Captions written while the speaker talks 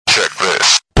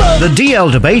this. The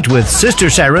DL Debate with Sister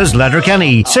Sarah's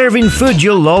Letterkenny, serving food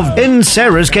you'll love in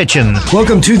Sarah's kitchen.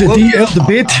 Welcome to the DL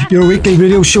Debate, your weekly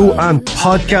radio show and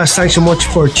podcast. Thanks so much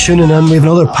for tuning in. We have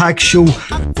another packed show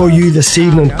for you this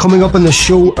evening. Coming up on the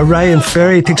show, Ryan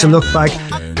Ferry takes a look back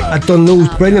at Dunlow's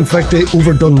brilliant victory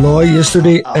over Dunloy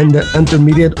yesterday in the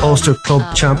Intermediate Ulster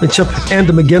Club Championship.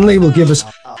 Enda McGinley will give us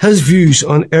his views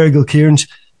on Errigal Kieran's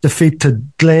defeat to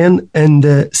Glen in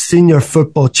the Senior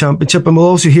Football Championship. And we'll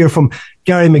also hear from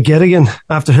Gary McGettigan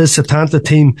after his Setanta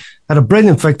team had a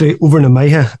brilliant victory over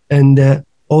Namiha in the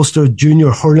Ulster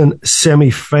Junior Hurling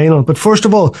semi-final. But first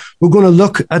of all, we're going to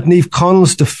look at Niamh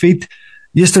Connell's defeat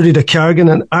yesterday to Carrigan,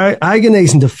 an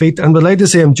agonising defeat. And we'd like to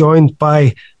say I'm joined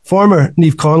by former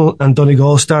Niamh Connell and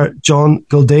Donegal star John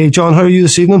Gilday. John, how are you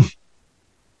this evening?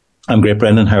 I'm great,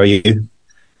 Brendan. How are you?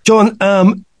 John,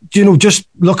 just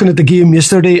looking at the game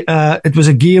yesterday, it was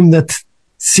a game that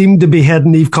seemed to be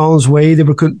heading Niamh Connell's way. They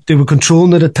were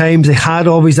controlling it at times. They had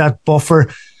always that buffer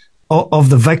of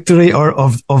the victory, or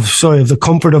of the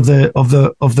comfort of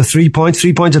the 3 points.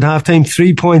 3 points at halftime.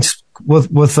 3 points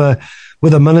with a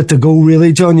minute to go.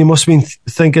 Really, John, you must have been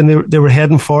thinking they were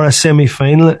heading for a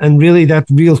semi-final, and really that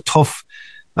real tough,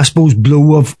 I suppose,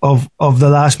 blow of the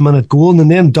last minute goal,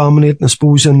 and then dominating, I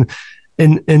suppose, in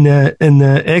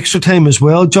extra time as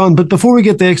well, John. But before we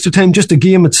get to extra time, just the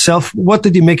game itself, what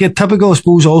did you make it? Typical, I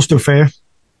suppose, Ulster fare.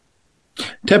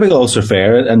 Typical Ulster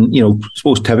fare, and I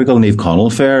suppose typical Niamh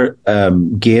Connell fare.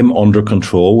 Game under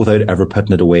control without ever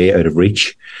putting it away out of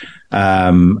reach,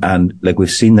 and like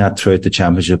we've seen that throughout the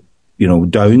championship,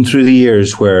 down through the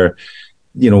years, where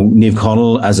Niamh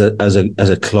Connell as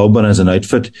a club and as an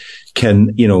outfit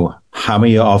can hammer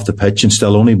you off the pitch and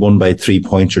still only won by 3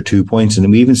 points or 2 points. And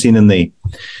we even seen in the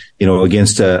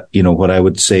against what I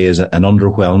would say is an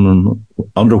underwhelming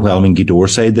Gweedore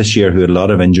side this year, who had a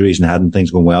lot of injuries and hadn't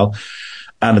things going well,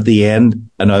 and at the end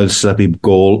an old slippy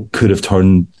goal could have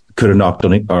knocked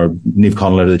Niamh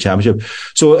Connell out of the championship.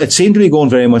 So it seemed to be going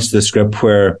very much to the script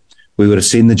where we would have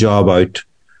seen the job out.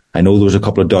 I know there was a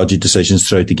couple of dodgy decisions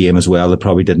throughout the game as well that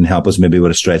probably didn't help us. Maybe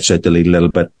would have stretched out the lead a little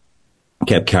bit,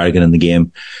 kept Carrigan in the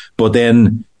game. But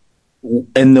then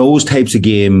in those types of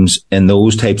games, in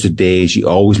those types of days, you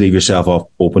always leave yourself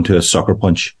open to a sucker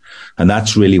punch. And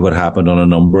that's really what happened on a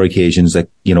number of occasions that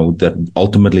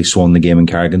ultimately swung the game in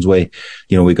Carrigan's way.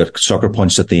 We got sucker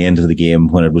punched at the end of the game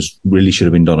when it was really should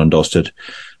have been done and dusted.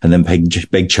 And then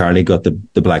Big Charlie got the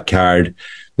black card.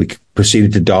 We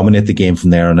proceeded to dominate the game from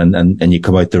there, and you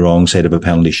come out the wrong side of a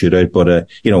penalty shootout. But,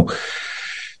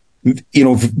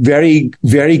 very,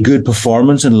 very good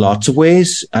performance in lots of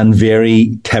ways, and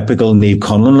very typical Niamh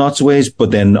Connell in lots of ways.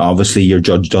 But then obviously you're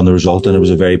judged on the result, and it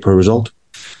was a very poor result.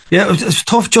 Yeah, it's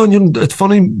tough, John. It's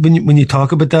funny when you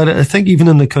talk about that. I think even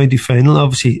in the county final,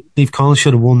 obviously Niamh Connell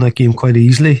should have won that game quite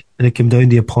easily, and it came down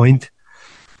to a point.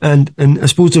 And I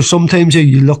suppose there's sometimes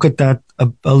you look at that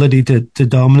ability to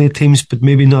dominate teams, but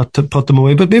maybe not to put them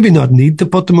away, but maybe not need to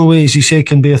put them away, as you say,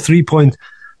 can be a 3 point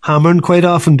hammering quite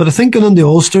often. But I think in the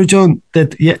Ulster, John,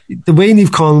 that the way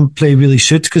Niamh Connell play really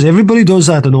suits, because everybody does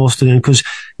that in Ulster, because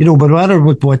but rather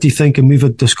with what you think, and we've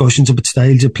had discussions about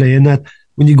styles of playing, that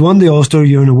when you go on the Ulster,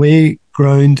 you're in a away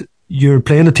ground, you're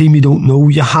playing a team you don't know.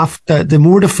 You have to, the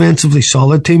more defensively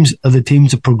solid teams are the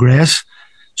teams that progress.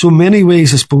 So in many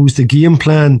ways, I suppose the game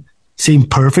plan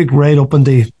seemed perfect right up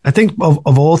until, I think,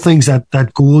 of all things,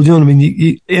 that goal, John. I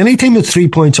mean, any team that's 3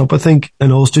 points up, I think,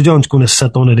 in Ulster, John's going to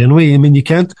sit on it anyway. I mean, you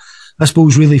can't, I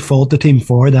suppose, really fault the team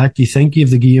for that. You think you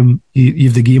have the game, you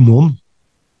have the game won.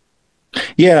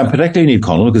 Yeah, particularly Niamh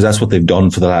Connell, because that's what they've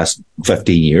done for the last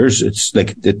 15 years. It's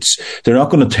like, they're not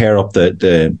going to tear up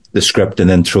the script and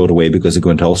then throw it away because they're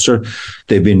going to Ulster.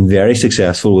 They've been very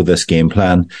successful with this game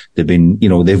plan. They've been,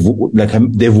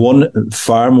 they've won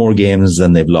far more games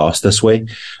than they've lost this way.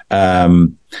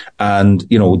 And,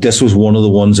 this was one of the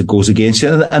ones that goes against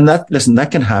you. And that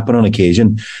can happen on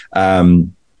occasion.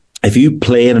 If you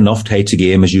play in enough tight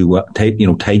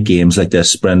games like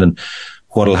this, Brendan,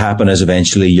 what'll happen is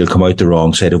eventually you'll come out the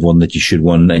wrong side of one that you should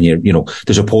win, and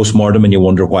there's a post-mortem and you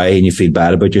wonder why and you feel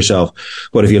bad about yourself.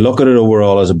 But if you look at it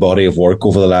overall as a body of work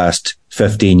over the last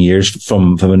 15 years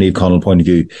from a Niamh Connell point of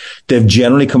view, they've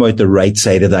generally come out the right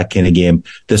side of that kind of game.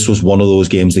 This was one of those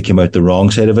games that came out the wrong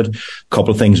side of it. A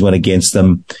couple of things went against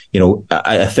them.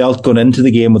 I felt going into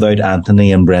the game without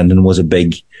Anthony and Brendan was a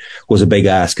big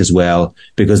ask as well,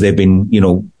 because they've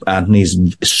been, Anthony's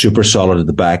super solid at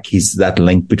the back. He's that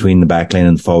link between the back line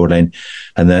and the forward line.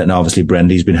 And then obviously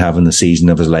Brendy's been having the season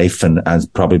of his life and has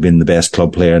probably been the best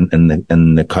club player in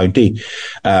the county,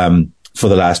 for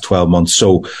the last 12 months.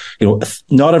 So,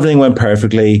 not everything went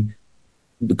perfectly.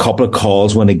 A couple of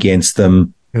calls went against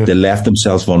them. Yeah. They left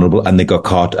themselves vulnerable and they got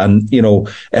caught. And,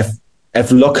 if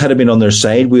luck had been on their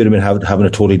side, we would have been having a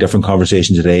totally different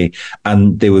conversation today,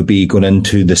 and they would be going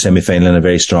into the semi-final in a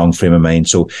very strong frame of mind.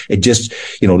 So it just,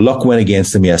 luck went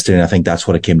against them yesterday, and I think that's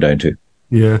what it came down to.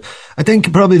 Yeah. I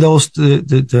think probably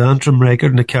the Antrim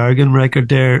record and the Carrigan record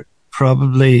there,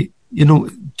 probably,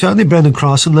 Johnny Brendan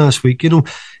Crossan last week,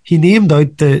 he named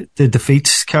out the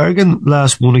defeats. Carrigan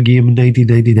last won a game in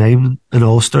 1999 in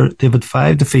Ulster. They've had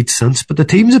 5 defeats since, but the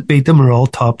teams that beat them are all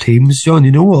top teams.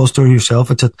 John, Ulster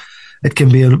yourself, it can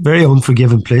be a very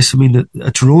unforgiving place. I mean,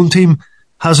 a Tyrone team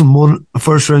hasn't won a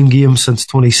first round game since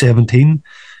 2017.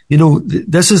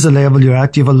 This is the level you're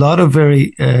at. You have a lot of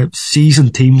very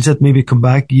seasoned teams that maybe come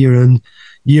back year in,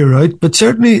 year out. But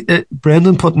certainly,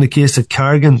 Brendan put in the case that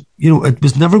Carrigan, it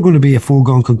was never going to be a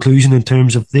foregone conclusion in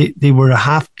terms of they were a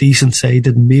half decent side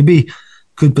that maybe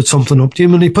could put something up to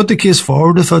him. And he put the case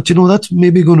forward. I thought, that's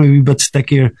maybe going to be a bit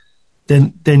stickier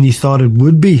than you thought it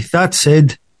would be. That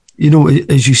said,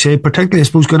 as you say, particularly, I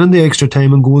suppose, going in the extra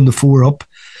time and going the 4 up.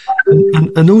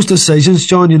 And those decisions,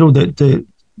 John,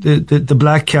 the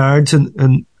black cards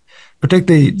and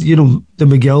particularly, the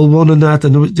McGill one and that,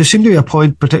 and there seemed to be a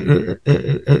point,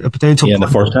 a potential. Yeah, in the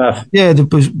first half. Yeah,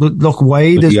 look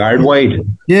wide. The yard wide.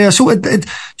 Yeah, so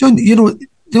John,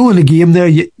 in a game there,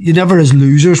 you never as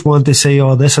losers want to say,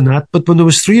 this and that, but when there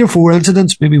was 3 or 4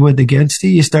 incidents maybe went against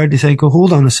you start to think,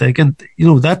 hold on a second,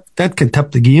 that can tip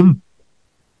the game.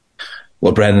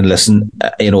 Well, Brendan, listen,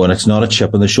 and it's not a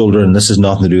chip on the shoulder, and this has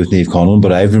nothing to do with Niamh Conlon,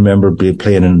 but I remember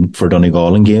playing for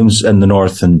Donegal in games in the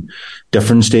north in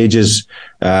different stages.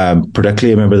 Particularly,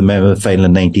 I remember the final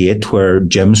in 98 where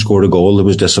Jim scored a goal that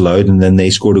was disallowed, and then they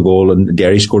scored a goal, and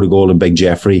Derry scored a goal, and Big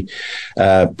Jeffrey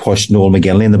pushed Noel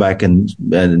McGinley in the back, and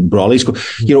Brawley scored.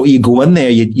 You go in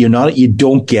there, you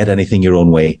don't get anything your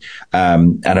own way.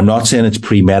 And I'm not saying it's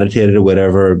premeditated or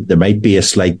whatever. There might be a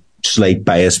slight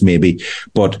bias maybe,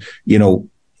 but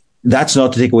that's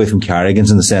not to take away from Carrigan's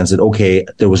in the sense that, okay,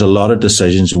 there was a lot of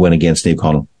decisions to win against Niamh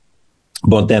Conlon,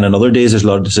 but then on other days there's a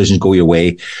lot of decisions go your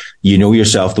way.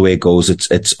 Yourself the way it goes,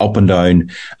 it's up and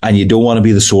down, and you don't want to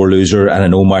be the sore loser. And I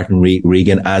know Martin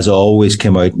Regan, as always,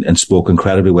 came out and spoke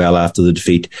incredibly well after the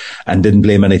defeat and didn't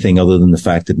blame anything other than the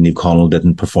fact that Niamh Conlon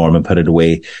didn't perform and put it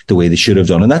away the way they should have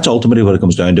done. And that's ultimately what it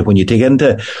comes down to when you take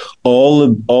into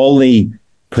all the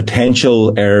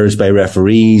potential errors by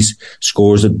referees,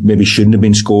 scores that maybe shouldn't have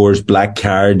been scores, black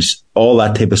cards, all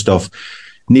that type of stuff.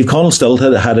 Niamh Conlon still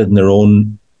had it in their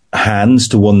own hands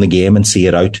to win the game and see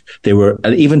it out. They were,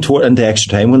 even into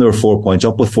extra time when they were 4 points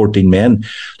up with 14 men,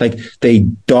 they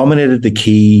dominated the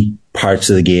key parts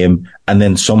of the game and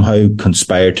then somehow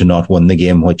conspired to not win the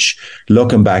game, which,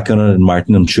 looking back on it, and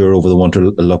Martin, I'm sure over the winter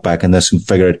will look back on this and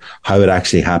figure out how it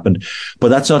actually happened. But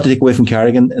that's not to take away from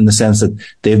Carrigan in the sense that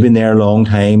they've been there a long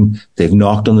time. They've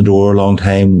knocked on the door a long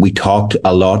time. We talked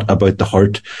a lot about the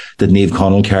hurt that Niamh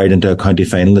Conlon carried into a county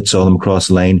final that saw them across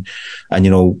the line.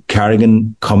 And,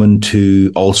 Carrigan coming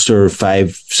to Ulster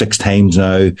 5-6 times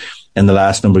now in the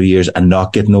last number of years and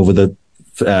not getting over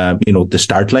the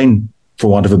start line, for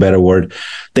want of a better word.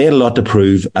 They had a lot to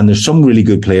prove, and there's some really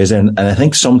good players there. And I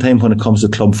think sometimes when it comes to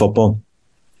club football,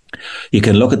 you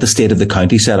can look at the state of the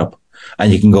county setup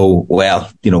and you can go, well,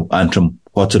 Antrim,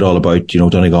 what's it all about?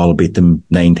 Donegal will beat them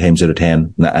 9 times out of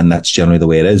 10, and that's generally the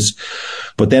way it is.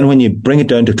 But then when you bring it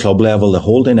down to club level, the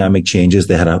whole dynamic changes.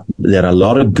 They had a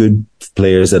lot of good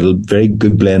players, that a very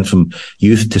good blend from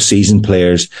youth to seasoned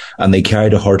players, and they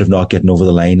carried a heart of not getting over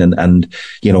the line. And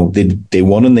they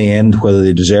won in the end. Whether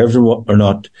they deserved it or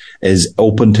not is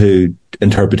open to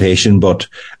interpretation, but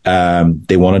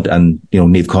they won it, and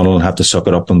Niamh Conlon will have to suck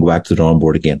it up and go back to the drawing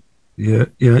board again. Yeah.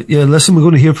 Listen, we're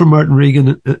going to hear from Martin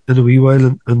Regan in a wee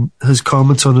while and his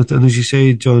comments on it. And as you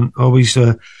say, John always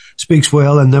speaks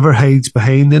well and never hides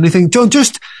behind anything. John,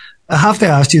 I have to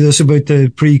ask you this about the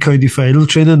pre-county final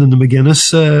training and the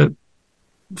McGuinness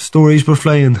stories were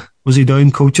flying. Was he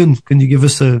down coaching? Can you give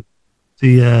us the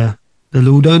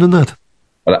lowdown on that?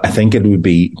 Well, I think it would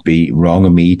be wrong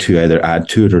of me to either add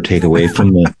to it or take away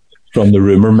from the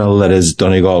rumour mill that is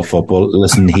Donegal football.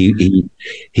 Listen,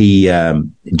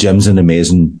 Jim's an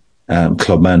amazing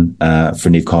clubman for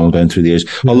Niamh Conlon down through the years.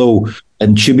 Yeah. Although,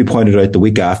 and should be pointed out, the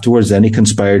week afterwards, then he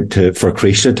conspired for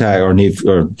Creeshla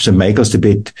or St Michael's to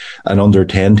beat an under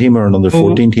 10 team or an under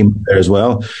 14 team there as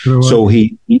well. Sure. So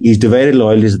he's divided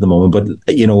loyalties at the moment. But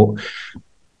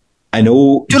I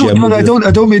know. Jim, I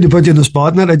don't mean to put you in the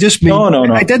spot, Ned. I just mean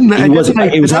no.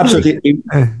 He was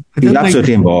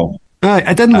absolutely involved.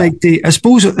 I didn't I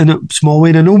suppose in a small way,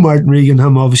 and I know Martin Regan and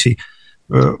him obviously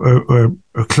are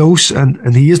close,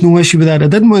 and he has no issue with that. I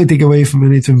didn't want to take away from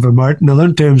anything for Martin.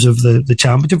 In terms of the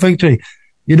championship victory,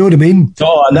 You know what I mean?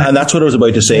 Oh, and that's what I was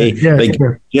about to say. Yeah, like,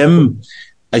 sure. Jim,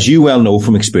 as you well know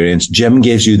from experience, Jim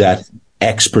gives you that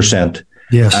X%.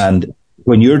 Yes. And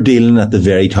when you're dealing at the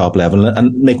very top level,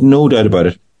 and make no doubt about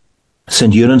it,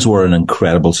 St. Eunan's were an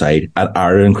incredible side and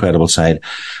are an incredible side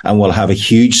and will have a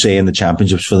huge say in the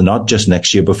championships for not just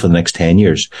next year, but for the next 10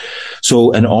 years.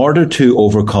 So in order to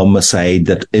overcome a side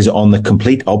that is on the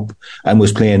complete up and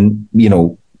was playing,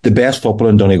 the best football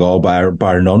in Donegal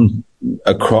bar none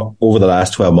over the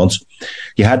last 12 months,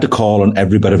 you had to call on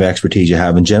every bit of expertise you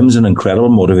have. And Jim's an incredible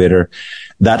motivator.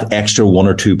 That extra 1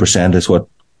 or 2% is what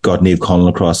got Niamh Conaill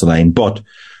across the line.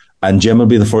 And Jim will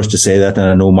be the first to say that, and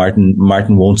I know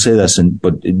Martin won't say this,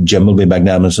 but Jim will be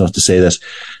magnanimous enough to say this.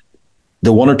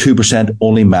 The 1 or 2%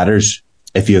 only matters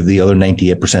if you have the other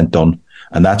 98% done.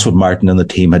 And that's what Martin and the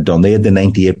team had done. They had the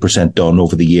 98% done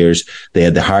over the years. They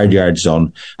had the hard yards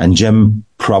done. And Jim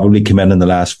probably came in the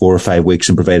last 4 or 5 weeks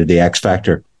and provided the X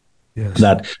factor. Yes.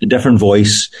 That a different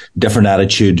voice, different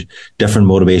attitude, different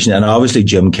motivation. And obviously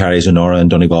Jim carries an aura in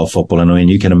Donegal football. And I mean,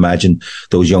 you can imagine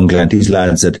those young Glenties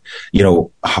lads that,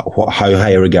 how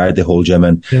high a regard they hold Jim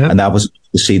in. Yeah. And that was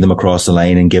to see them across the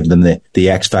line and give them the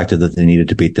X factor that they needed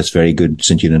to beat this very good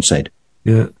St. Eunan's side.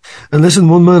 Yeah. And listen,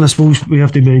 one man, I suppose we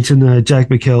have to mention Jack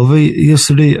McKelvey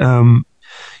yesterday.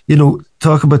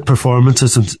 Talk about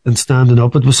performances and standing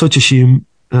up. It was such a shame.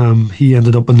 He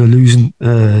ended up in the losing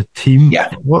team.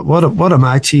 Yeah. What a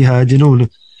match he had, a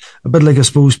bit like, I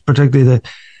suppose, particularly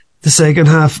the second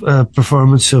half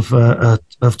performance of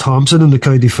Thompson in the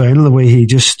county final, the way he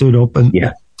just stood up and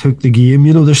took the game.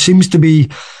 There seems to be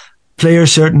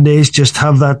players certain days just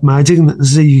have that magic, and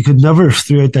you could never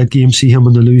throughout that game see him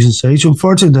on the losing side. So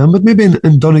unfortunately, but maybe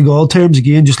in Donegal terms,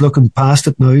 again, just looking past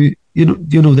it now,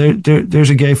 there's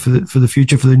a guy for the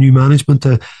future, for the new management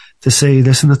to say,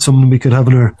 listen, that's something we could have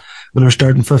in our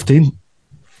starting 15.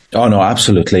 Oh no,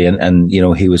 absolutely. And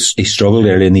he struggled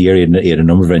early in the year. He had a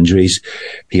number of injuries.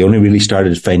 He only really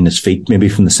started finding his feet maybe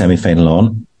from the semi-final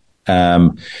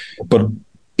on. But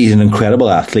he's an incredible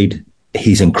athlete.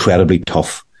 He's incredibly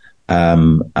tough.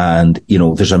 And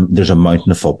there's a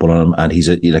mountain of football on him, and he's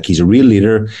a real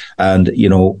leader. And,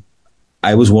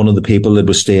 I was one of the people that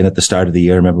was staying at the start of the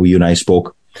year. Remember you and I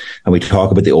spoke, and we talk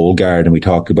about the old guard, and we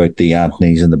talk about the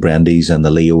Anthonys and the Brendys and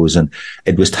the Leos, and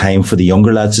it was time for the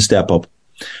younger lads to step up.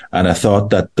 And I thought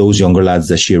that those younger lads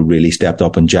this year really stepped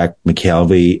up, and Jack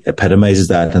McKelvey epitomises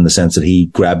that in the sense that he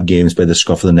grabbed games by the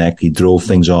scruff of the neck. He drove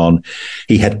things on.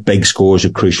 He hit big scores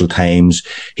at crucial times.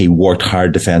 He worked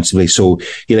hard defensively. So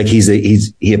he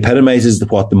epitomises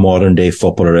what the modern day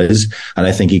footballer is. And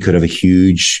I think he could have a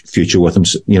huge future with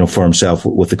him, for himself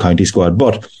with the county squad.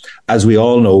 But as we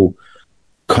all know,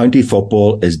 county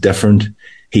football is different.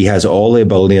 He has all the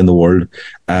ability in the world,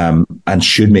 and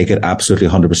should make it absolutely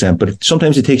 100%. But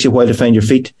sometimes it takes you a while to find your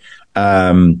feet.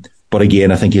 But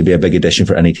again, I think he'll be a big addition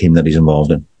for any team that he's involved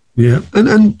in. Yeah.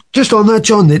 And just on that,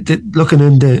 John, looking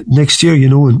into next year,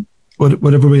 and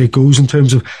whatever way it goes in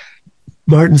terms of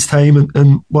Martin's time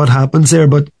and what happens there.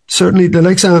 But certainly the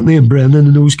likes of Anthony and Brendan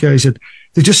and those guys,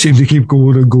 they just seem to keep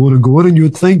going and going and going. And you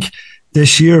would think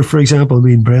this year, for example,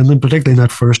 Brendan, particularly in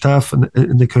that first half and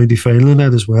in the county final and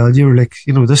that as well, you were like,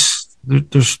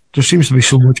 there seems to be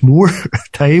so much more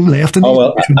time left.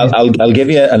 I'll give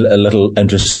you a little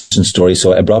interesting story.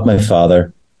 So I brought my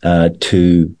father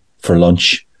for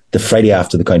lunch the Friday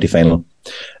after the county final,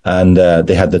 and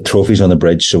they had the trophies on the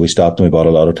bridge. So we stopped and we bought a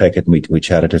lotto ticket, and we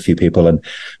chatted to a few people. And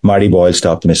Marty Boyle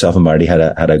stopped, and myself and Marty had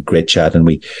a great chat, and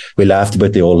we laughed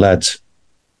about the old lads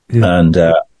and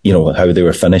how they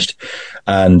were finished.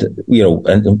 And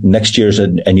next year's a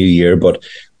new year, but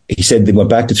he said they went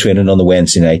back to training on the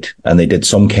Wednesday night, and they did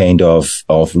some kind of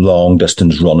long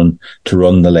distance running to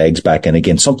run the legs back in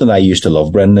again. Something I used to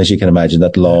love, Brendan, as you can imagine,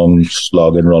 that long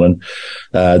slogging running,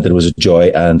 that was a joy.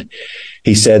 And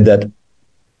he said that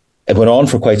it went on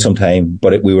for quite some time,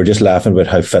 but we were just laughing about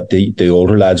how fit the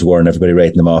older lads were and everybody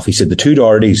writing them off. He said the two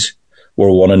Dohertys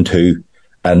were 1 and 2.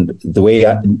 And the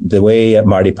way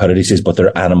Marty put it, he says, but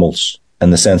they're animals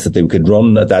in the sense that they could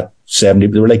run at that 70.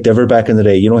 They were like Diver back in the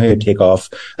day. You know how he'd take off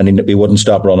and he wouldn't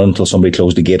stop running until somebody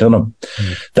closed the gate on him.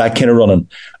 That kind of running.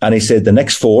 And he said the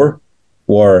next 4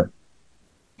 were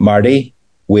Marty,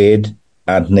 Wade,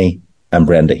 Anthony and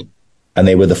Brendy. And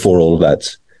they were the 4 old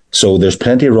lads. So there's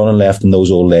plenty of running left in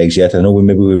those old legs yet. I know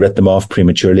we writ them off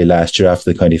prematurely last year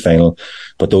after the county final,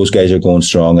 but those guys are going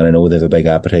strong, and I know they have a big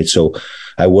appetite. So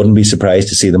I wouldn't be surprised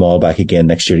to see them all back again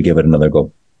next year to give it another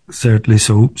go. Certainly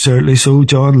so,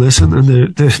 John. Listen,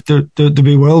 and they'll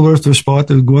be well worth their spot.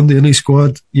 They'll go into any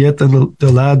squad yet, and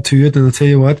they'll add to it. And I'll tell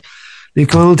you what, Leave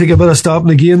Connell take a bit of stopping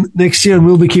again next year, and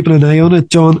we'll be keeping an eye on it,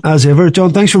 John, as ever.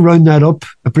 John, thanks for rounding that up.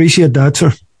 Appreciate that,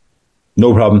 sir.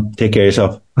 No problem. Take care of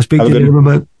yourself. I'll speak to you later,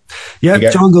 man. Yeah,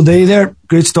 John Gildea there.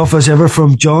 Great stuff as ever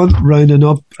from John, rounding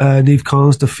up Niamh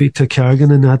Connell's defeat to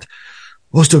Carrigan in that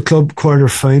Ulster Club quarter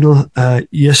final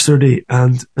yesterday.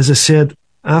 And as I said,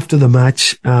 after the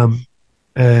match,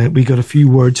 we got a few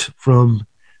words from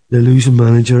the losing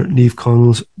manager, Niamh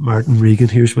Connell's Martin Regan.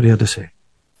 Here's what he had to say.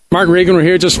 Martin Regan, we're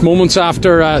here just moments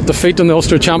after defeat in the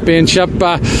Ulster Championship.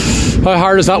 How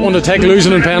hard is that one to take,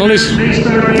 losing in penalties?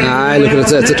 Look,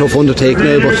 it's a tough one to take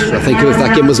now, but I think if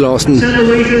that game was lost in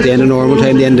the end of normal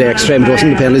time, the end of extra time, it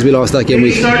wasn't the penalties we lost that game.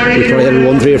 We probably had it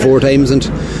won 3 or 4 times, and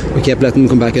we kept letting them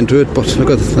come back into it. But look,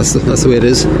 that's the way it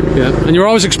is. Yeah, and you were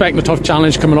always expecting a tough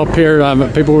challenge coming up here.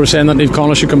 People were saying that Niamh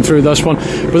Connell should come through this one.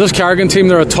 But this Carrigan team,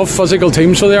 they're a tough physical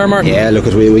team, so they are, Martin. Yeah, look,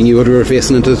 we knew what we were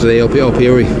facing into today up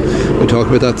here. We talked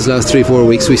about that this last 3-4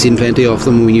 weeks. We've seen plenty of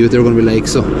them. We knew what they were going to be like,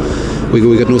 so we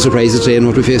got no surprises today in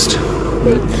what we faced.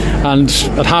 And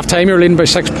at half time you were leading by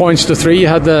 6 points to 3. You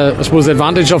had the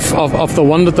advantage of the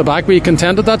one at the back. Were you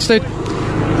content at that stage?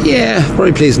 Yeah,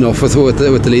 probably pleased enough with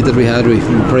the lead that we had. We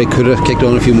probably could have kicked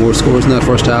on a few more scores in that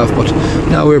first half, but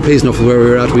no, we were pleased enough with where we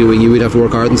were at. We knew we'd have to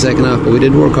work hard in the second half, but we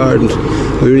did work hard, and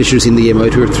we really should have seen the game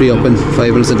out. We were 3 up in 5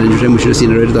 minutes at injury time. We should have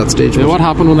seen it right at that stage. Yeah, what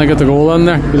happened when they got the goal in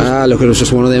there? Look, it was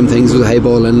just one of them things with a high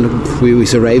ball in. We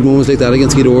survived moments like that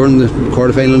against Gweedore in the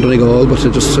quarter final in Donegal, but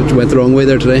it went the wrong way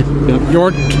there today. Yeah. You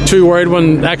weren't too worried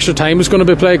when extra time was going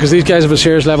to be played, because these guys have a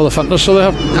serious level of fitness, so they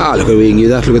have. Look, we knew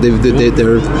that. Look, they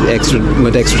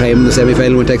went extra time in the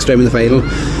semi-final, went extra time in the final.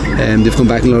 They've come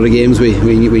back in a lot of games. We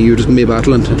knew it was going to be a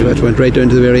battle, and it went right down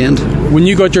to the very end. When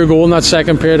you got your goal in that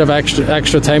second period of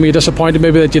extra time, were you disappointed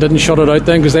maybe that you didn't shut it out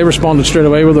then, because they responded straight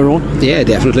away with their own? Yeah,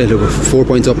 definitely. Look, 4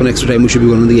 points up in extra time, we should be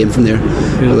winning the game from there.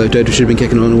 Without doubt, we should have been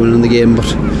kicking on and winning the game. But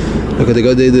look,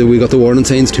 we got the warning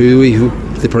signs too.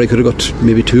 They probably could have got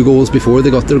maybe 2 goals before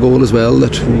they got their goal as well.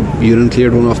 That Ewan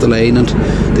cleared one off the line, and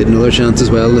they had another chance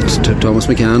as well that Thomas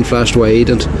McCann flashed wide.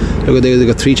 And look, they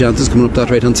got 3 chances coming up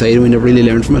that right hand side, and we never really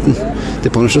learned from it, and they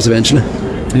punished us eventually.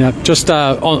 Yeah, just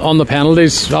on the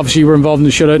penalties, obviously you were involved in the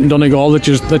shootout in Donegal that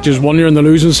just won. You're on the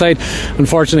losing side.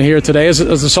 Unfortunately here today, is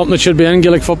there something that should be in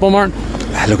Gaelic football, Martin?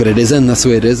 Look, it is in, that's the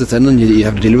way it is. It's in, and you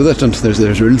have to deal with it, and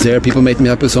there's rules there. People mightn't be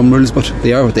happy with some rules, but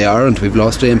they are what they are, and we've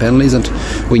lost today in penalties, and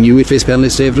we knew we'd face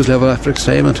penalties today at this level after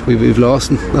extra time, and we've lost,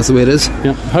 and that's the way it is.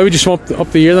 Yeah. How would you sum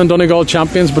up the year then? Donegal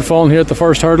champions, but falling here at the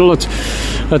first hurdle. It's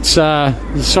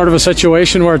sort of a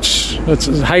situation where it's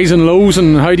highs and lows,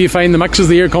 and how do you find the mix as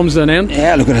the year comes to an end?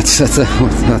 Yeah, look, that's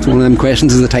one of them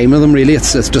questions, is the time of them really.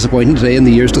 It's disappointing today, and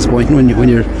the year's disappointing when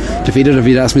you're defeated. If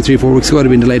you'd asked me 3-4 weeks ago, I'd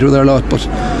have been delighted with our lot, but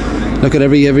look, at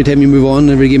every time you move on,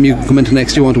 every game you come into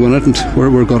next, you want to win it, and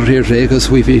we're got it here today because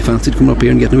we fancied coming up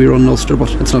here and getting a wee run in Ulster,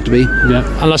 but it's not to be.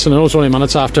 Yeah, and listen, I know it's only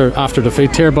minutes after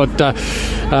defeat here, but a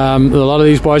lot of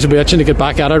these boys will be itching to get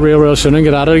back at it real soon and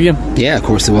get at it again. Yeah, of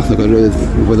course they will.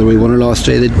 Look, whether we won or lost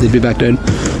today, they'd be back down.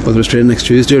 Whether it's training next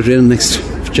Tuesday or training next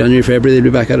January, February,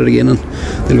 they'll be back at it again, and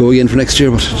they'll go again for next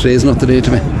year, but today's not the day to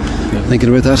be thinking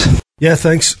about that. Yeah,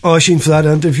 thanks, Oisín, for that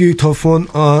interview. Tough one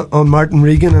on Martin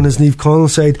Regan and his Niamh Connell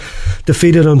side.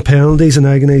 Defeated on penalties, an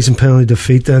agonising penalty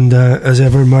defeat. And as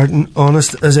ever, Martin,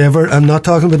 honest as ever. I'm not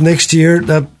talking about next year,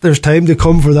 that there's time to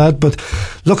come for that. But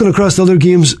looking across the other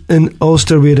games in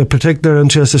Ulster, we had a particular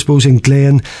interest, I suppose, in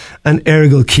Glen and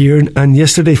Errigal Kieran. And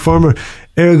yesterday, former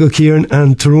Errigal Kieran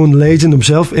and Tyrone legend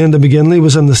himself, Enda McGinley,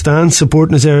 was on the stand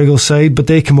supporting his Errigal side, but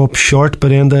they come up short.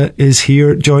 But Enda is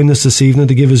here, joining us this evening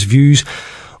to give his views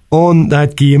on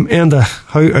that game. Enda,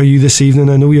 how are you this evening?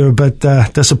 I know you're a bit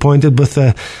disappointed with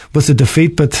the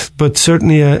defeat, but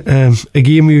certainly a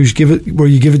game where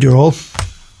you give it your all.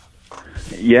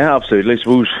 Yeah, absolutely. I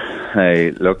suppose,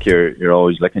 look, you're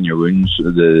always licking your wounds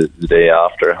the day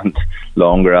after and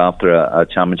longer after a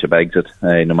championship exit,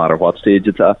 no matter what stage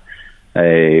it's at.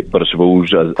 But I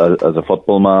suppose as a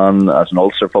football man, as an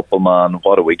Ulster football man,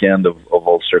 what a weekend of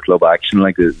Ulster club action.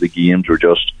 Like the games were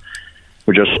just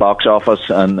box office,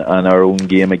 and our own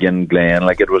game again, Glen.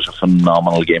 Like, it was a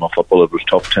phenomenal game of football. It was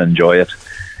tough to enjoy it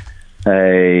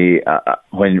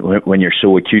when you're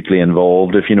so acutely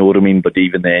involved, if you know what I mean. But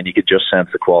even then, you could just sense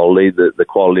the quality. The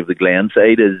quality of the Glen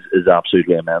side is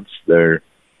absolutely immense. Their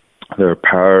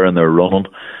power and their running,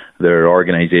 their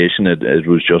organisation, it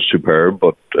was just superb.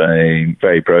 But I'm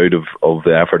very proud of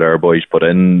the effort our boys put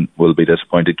in. Will be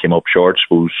disappointed came up short. I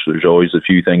suppose there's always a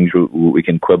few things we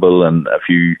can quibble, and a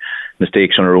few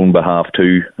mistakes on our own behalf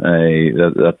too.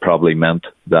 That probably meant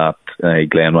that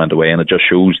Glen went away, and it just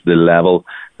shows the level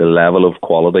of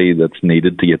quality that's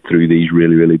needed to get through these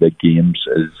really, really big games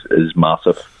is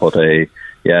massive. But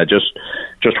yeah,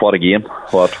 just what a game,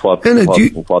 what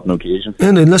an occasion.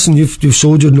 And listen, you've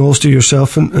soldiered in Ulster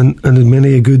yourself, and in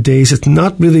many a good days. It's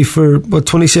not really for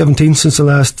 2017 since the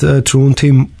last Tyrone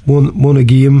team won a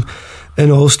game in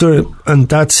Ulster, and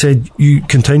that said, you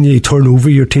continually turn over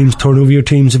your teams.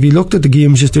 If you looked at the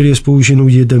games yesterday, I suppose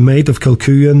you had the might of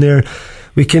Kilcoo in there.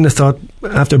 We kind of thought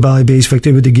after Ballybay's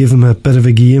victory would they give them a bit of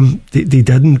a game. They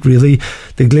didn't really.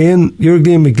 Your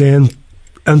McGlen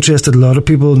interested a lot of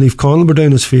people. Naomh Conaill were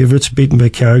down as favourites, beaten by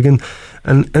Carrigan,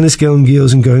 and Enniskillen,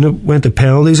 Gales and Gowna went to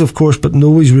penalties, of course, but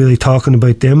nobody's really talking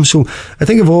about them. So I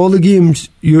think of all the games,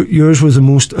 yours was the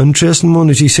most interesting one.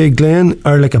 As you say, Glen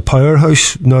are like a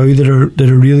powerhouse now that are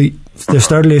really. The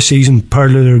start of last season,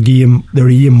 part of their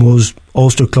aim was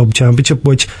Ulster Club Championship,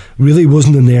 which really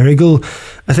wasn't an Errigal,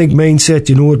 I think, mindset.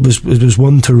 It was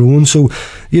one Tyrone. So,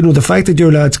 the fact that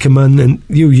your lads come in and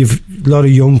you've a lot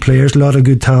of young players, a lot of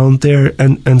good talent there,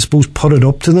 and suppose put it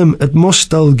up to them, it must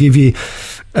still give you,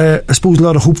 I suppose, a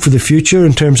lot of hope for the future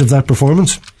in terms of that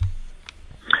performance.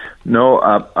 No,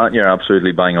 you're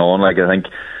absolutely bang on. Like, I think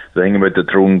the thing about the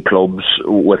Tyrone clubs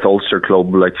with Ulster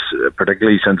Club, like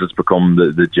particularly since it's become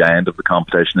the giant of the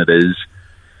competition it is,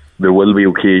 there will be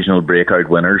occasional breakout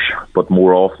winners, but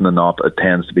more often than not it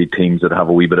tends to be teams that have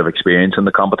a wee bit of experience in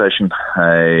the competition,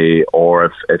 or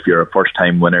if you're a first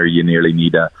time winner, you nearly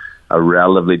need a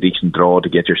relatively decent draw to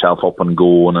get yourself up and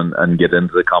going and get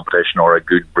into the competition, or a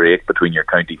good break between your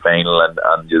county final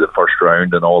and the first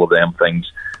round and all of them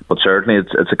things. But certainly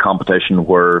it's a competition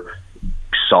where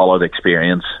solid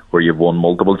experience, where you've won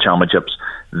multiple championships,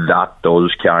 that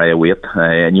does carry a weight,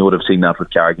 and you would have seen that with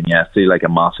Carrigan yesterday, like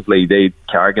massively.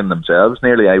 Carrigan themselves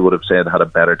nearly, I would have said, had a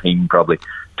better team probably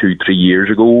 2-3 years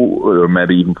ago, or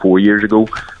maybe even 4 years ago,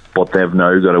 but they've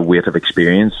now got a weight of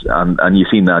experience, and you've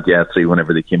seen that yesterday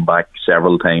whenever they came back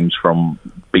several times from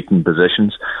beaten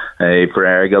positions. For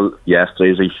Errigal,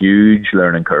 yesterday is a huge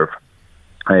learning curve.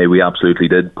 We absolutely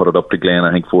did put it up to Glen.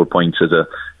 I think 4 points is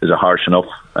a harsh enough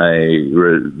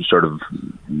sort of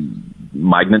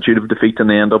magnitude of defeat in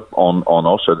the end up on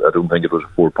us. I don't think it was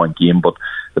a 4 point game, but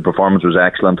the performance was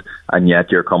excellent, and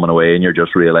yet you're coming away and you're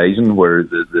just realising where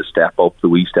the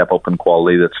wee step up in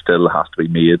quality that still has to be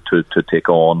made to take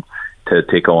on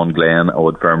Glen. I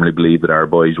would firmly believe that our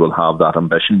boys will have that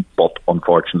ambition, but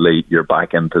unfortunately you're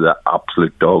back into the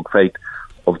absolute dogfight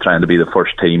of trying to be the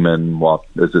first team in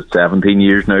 17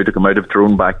 years now to come out of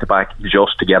Tyrone back to back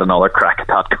just to get another crack at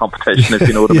that competition, if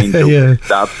you know what I mean.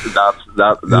 That's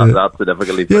the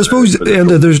difficulty. Yeah, I suppose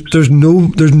there's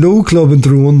no club in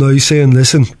Tyrone now saying,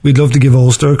 listen, we'd love to give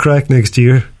Ulster a crack next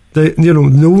year.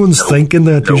 No one's thinking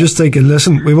that. They're just thinking,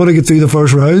 listen, we want to get through the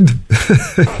first round.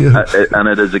 And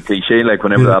it is a cliche, like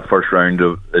whenever that first round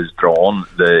is drawn,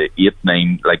 the 8,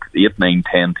 9,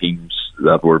 10 teams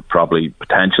that were probably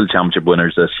potential championship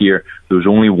winners this year, there was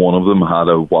only one of them had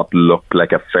what looked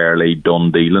like a fairly done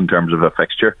deal in terms of a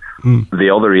fixture. The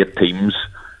other 8 teams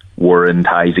were in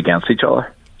ties against each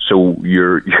other, so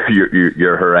your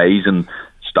horizon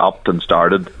stopped and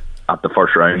started at the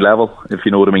first round level, if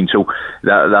you know what I mean. So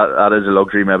that is a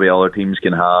luxury maybe other teams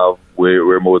can have.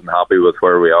 We're more than happy with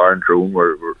where we are in Tyrone.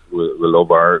 We love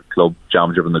our club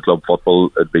championship and the club football.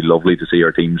 It'd be lovely to see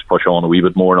our teams push on a wee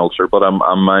bit more in Ulster, but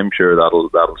I'm sure that'll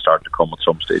start to come at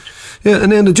some stage. Yeah,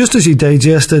 and then just as you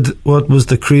digested what was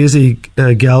the crazy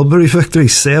Galbury victory,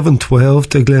 7-12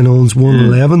 to Glenollan's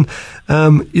 1-11.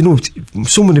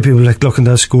 So many people like looking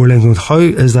at that scoreline going, how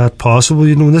is that possible?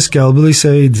 This Galbury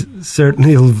side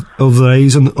certainly of the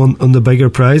eyes on the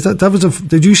bigger prize. That was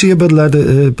did you see a bit of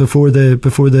that before the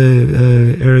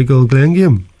Errigal Glen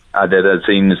game? I did. I'd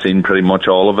seen pretty much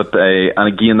all of it, and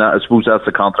again, I suppose that's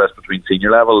the contrast between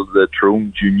senior level. The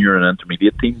Tyrone junior and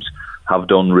intermediate teams have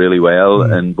done really well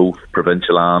in both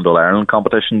provincial and All-Ireland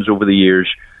competitions over the years,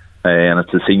 and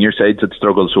it's the senior sides that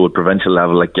struggle. So at provincial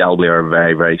level, like Galway are a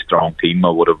very, very strong team. I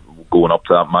would have, going up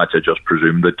to that match, I just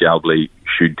presumed that Galway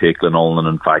should take Glenollan, and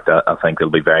in fact I think they'll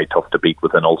be very tough to beat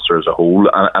within Ulster as a whole,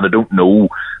 and I don't know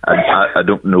I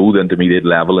don't know the intermediate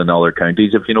level in other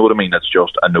counties, if you know what I mean. It's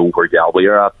just I know where Galway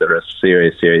are at. They're a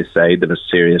serious side. They're a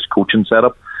serious coaching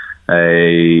setup.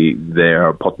 They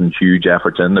are putting huge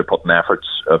efforts in. They're putting efforts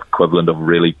equivalent of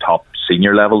really top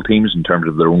senior level teams in terms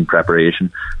of their own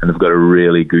preparation, and they've got a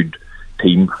really good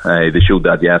team. They showed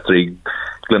that yesterday.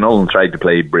 Glenollan tried to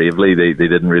play bravely. They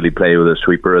didn't really play with a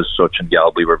sweeper as such, and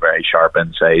Galway were very sharp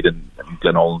inside, and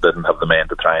Glenollan didn't have the men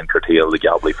to try and curtail the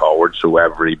Galway forward, so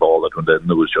every ball that went in,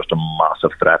 there was just a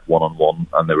massive threat one-on-one,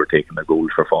 and they were taking their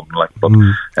goals for fun.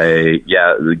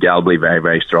 The Galway very,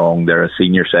 very strong. They're a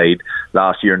senior side.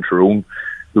 Last year in Tyrone,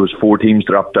 there was 4 teams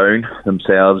dropped down,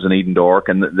 themselves and Eden Dork,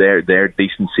 and they're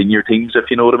decent senior teams, if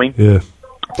you know what I mean. Yeah.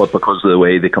 but because of the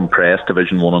way they compressed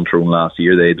Division 1 on Tyrone last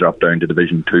year, they dropped down to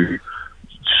Division 2.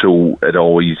 So it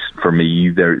always, for me,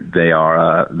 they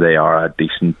are a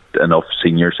decent enough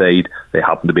senior side. They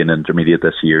happen to be an intermediate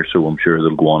this year, so I'm sure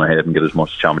they'll go on ahead and get as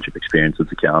much championship experience as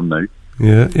they can now.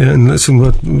 Yeah, and listen,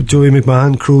 what Joey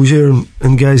McMahon, Crozier,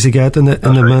 and guys they get in the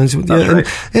management. Yeah, right.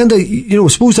 And I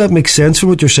suppose that makes sense from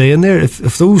what you're saying there.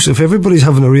 If everybody's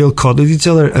having a real cut at each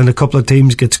other and a couple of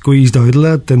teams get squeezed out of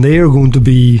that, then they are going to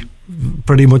be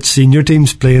pretty much senior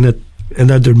teams playing it in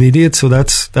intermediate. So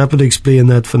that would explain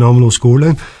that phenomenal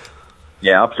scoreline.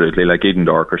 Yeah, absolutely. Like Eden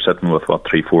Dork are sitting with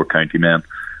 3-4 county men.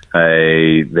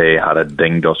 They had a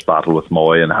ding-dust battle with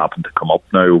Moy and happened to come up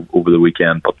now over the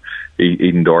weekend, but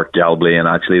Eden Dork, Galway, and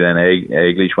actually then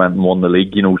Eglish went and won the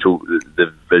league, so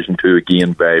the Division 2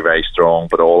 again very, very strong,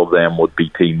 but all of them would be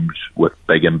teams with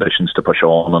big ambitions to push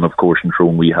on. And of course in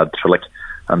Tyrone we had Trillick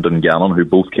and Dungannon, who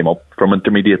both came up from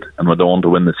intermediate and went on to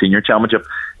win the senior championship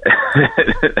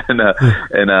in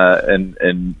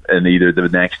either the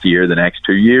next year or the next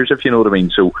 2 years, if you know what I mean.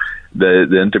 So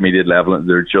the intermediate level,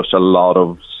 there's just a lot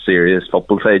of serious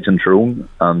football sides in Tyrone,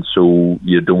 and so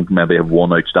you don't maybe have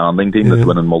one outstanding team that's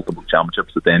winning multiple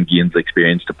championships that then gains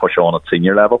experience to push on at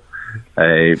senior level.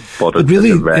 But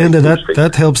really, and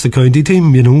that helps the county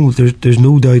team. There's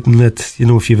no doubting that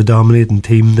if you have a dominating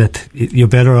team, that you're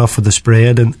better off with the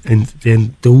spread, and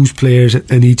then those players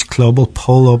in each club will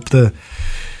pull up the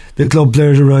club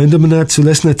players around them and that. So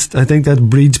listen, I think that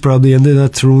breeds probably into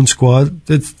that Tyrone squad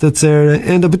that's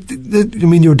there. But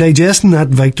you're digesting that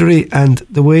victory, and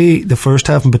the way the first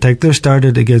half in particular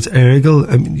started against Errigal.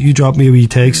 You dropped me a wee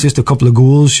text, just a couple of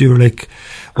goals. You were like,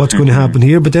 what's going to happen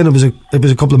here? But then it was a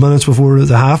couple of minutes before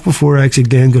the half before actually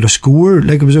Glen got a score.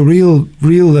 Like, it was a real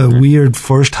weird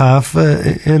first half,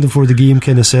 and before the game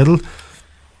kind of settled.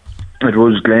 It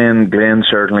was Glen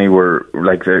certainly were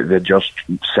like they're just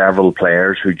several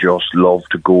players who just love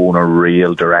to go on a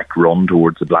real direct run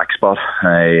towards the black spot,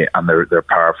 and they're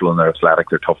powerful and they're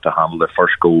athletic. They're tough to handle. Their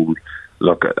first goal,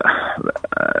 look,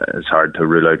 it's hard to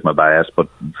rule out my bias, but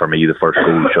for me the first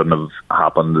goal shouldn't have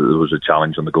happened. There was a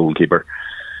challenge on the goalkeeper,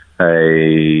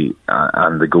 and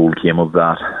the goal came of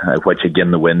that, which again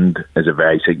the wind is a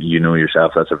very,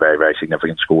 yourself, that's a very, very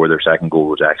significant score. Their second goal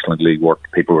was excellently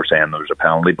worked. People were saying there was a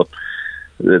penalty, but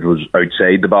it was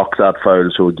outside the box, that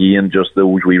foul. So again, just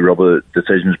those wee rubber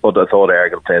decisions. But I thought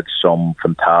Errigal played some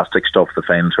fantastic stuff the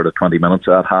final sort of 20 minutes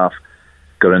of that half.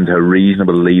 Got into a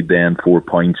reasonable lead then, 4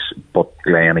 points. But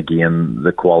Glen, again,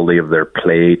 the quality of their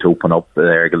play to open up the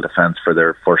Errigal defence for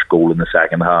their first goal in the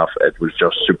second half, it was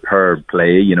just superb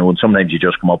play, and sometimes you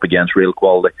just come up against real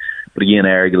quality. But again,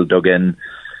 Errigal dug in.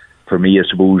 For me, I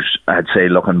suppose, I'd say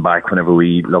looking back, whenever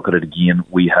we look at it again,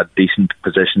 we had decent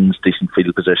positions, decent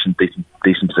field positions, decent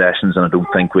possessions, and I don't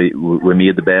think we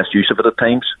made the best use of it at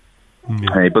times.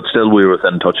 But still, we were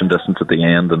within touching distance at the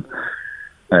end, and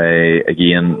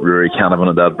again, Rory Canavan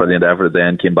had that brilliant effort,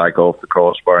 then came back off the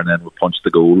crossbar and then we punched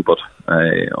the goal, but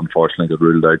unfortunately got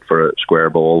ruled out for a square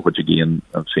ball, which again,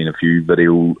 I've seen a few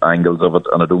video angles of it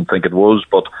and I don't think it was,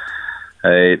 but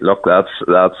look, that's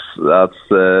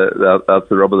the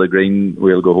rub of the green.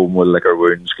 We'll go home, we'll lick our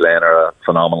wounds. Glen are a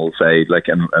phenomenal side,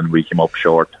 and we came up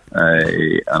short,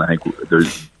 and I think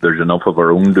there's enough of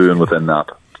our own doing within that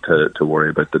to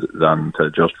worry about than to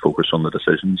just focus on the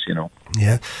decisions,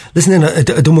 Yeah. Listen, I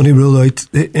don't want to rule out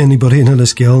anybody in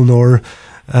Enniskillen nor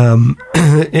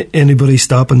anybody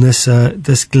stopping this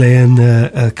Glen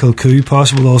Kilcoo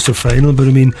possible Ulster final, but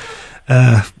I mean,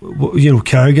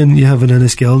 Carrigan, you have an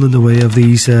Enniskillen in the way of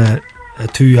these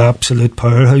two absolute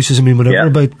powerhouses. I mean, whatever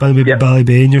about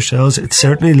Ballybay and yourselves, it's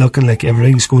certainly looking like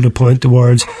everything's going to point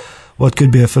towards what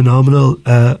could be a phenomenal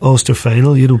Ulster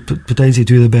final, potentially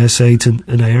two of the best sides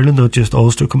in Ireland, not just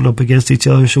Ulster coming up against each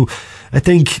other. So I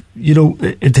think,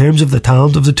 in terms of the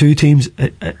talent of the two teams,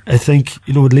 I think,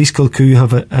 at least Kilcoo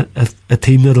have a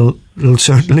team that'll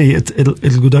certainly, it'll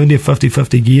go down to a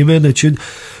 50-50 game, and it should.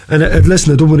 And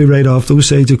listen, I don't want to write off those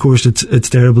sides, of course, it's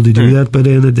terrible to do that, but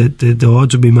then the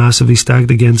odds would be massively stacked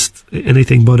against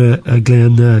anything but a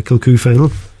Glen Kilcoo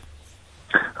final.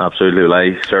 Absolutely. Well,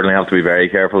 I certainly have to be very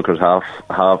careful because half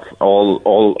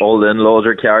all the in-laws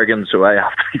are Carrigan, so I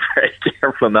have to be very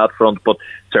careful on that front. But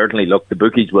certainly, look, the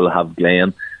bookies will have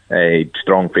Glen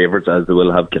strong favourites, as they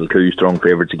will have Kilcoo strong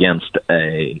favourites against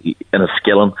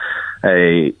Enniskillen.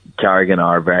 Carrigan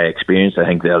are very experienced. I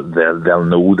think they'll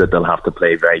know that they'll have to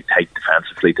play very tight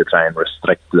defensively to try and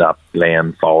restrict that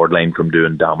Glen forward line from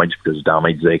doing damage, because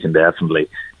damage they can definitely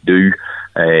do.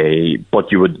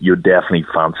 But you'd definitely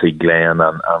fancy Glen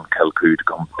and Kilcoo to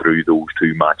come through those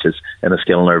two matches. In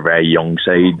Enniskillen are a very young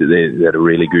side. They had a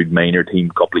really good minor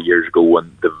team a couple of years ago,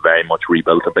 and they've very much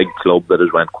rebuilt a big club that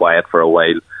has went quiet for a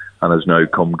while and has now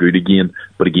come good again.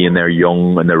 But again, they're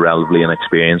young and they're relatively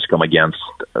inexperienced.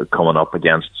 Coming up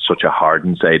against such a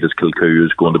hardened side as Kilcoo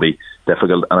is going to be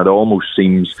difficult. And it almost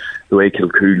seems, the way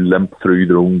Kilcoo limped through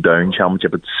their own down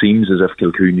championship, it seems as if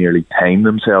Kilcoo nearly timed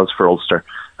themselves for Ulster,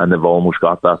 and they've almost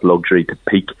got that luxury to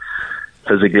peak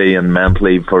physically and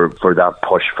mentally for that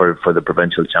push for the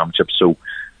provincial championship. So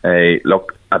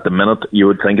look, at the minute you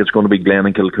would think it's going to be Glen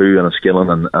and Kilcoo, and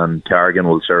Enniskillen and Carrigan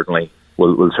will certainly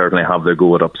have their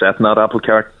go at upsetting that apple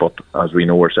cart, but as we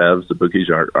know ourselves, the bookies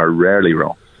are rarely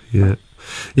wrong. Yeah.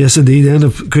 Yes, indeed,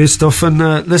 and great stuff. And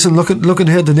listen, looking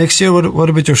ahead to next year, what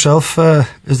about yourself?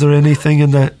 Is there anything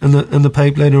in the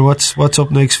pipeline, or what's up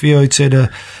next for you outside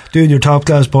doing your top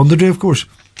class Bunderdry, of course?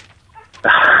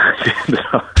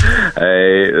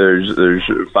 There's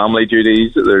family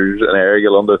duties. There's an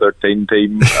Errigal under 13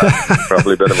 team.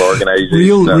 Probably a bit of organising.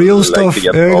 Real stuff.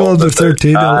 Errigal under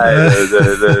 13.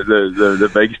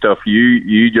 The big stuff.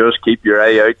 You just keep your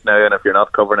eye out now, and if you're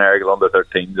not covering Errigal under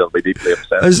 13, they'll be deeply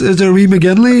upset. Is there a wee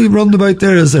McGinley running about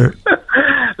there? Is there?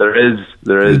 There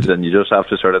is, and you just have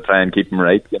to sort of try and keep him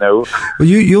right, you know. Well,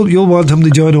 you'll want him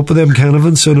to join up with them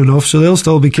Canavan soon enough, so they'll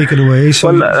still be kicking away.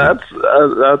 So well, that's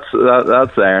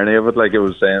the irony of it. Like I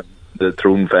was saying, the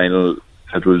Throne final,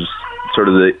 it was sort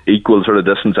of the equal sort of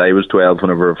distance. I was 12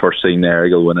 whenever I first seen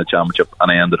Errigal win a championship,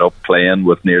 and I ended up playing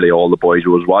with nearly all the boys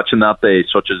who was watching that day,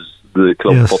 such as the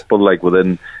club football. Like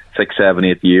within 6, 7,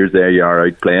 8 years, there you are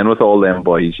out playing with all them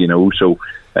boys, you know. So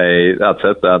that's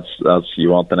it. That's you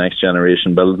want the next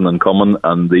generation building and coming,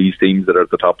 and these teams that are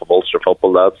at the top of Ulster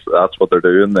football, that's what they're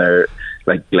doing. They're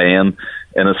like Glen,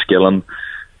 Enniskillen,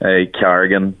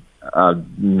 Carrigan.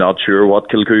 Not sure what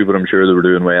Kilcoo, but I'm sure they were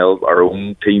doing well. Our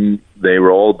own team, they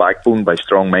were all backboned by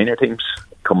strong minor teams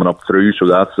coming up through. So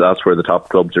that's where the top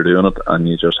clubs are doing it, and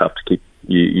you just have to keep.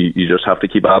 You just have to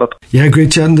keep at it. Yeah,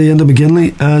 great chatting to Enda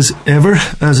McGinley as ever.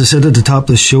 As I said at the top of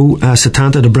the show,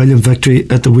 Setanta had a brilliant victory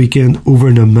at the weekend over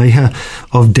Namiha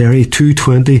of Derry,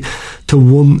 220 to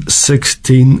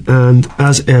 116, and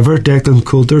as ever Declan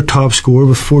Coulter top scorer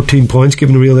with 14 points,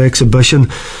 giving a real exhibition,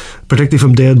 particularly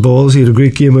from dead balls. He had a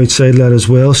great game outside that as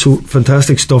well. So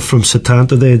fantastic stuff from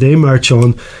Setanta. They march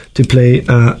on to play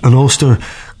an Ulster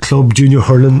Club Junior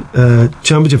Hurling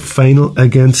Championship final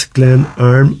against Glen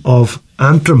Arm of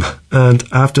Antrim, and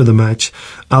after the match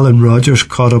Alan Rogers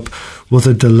caught up with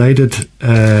a delighted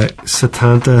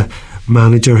Setanta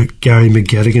manager Gary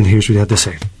McGettigan. Here's what he had to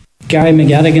say. Gary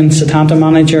McGettigan, Setanta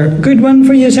manager. Good win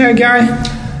for you, sir, Gary?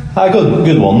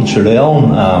 Good one, sure they are.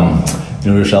 You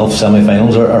know yourself,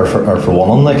 semi-finals are for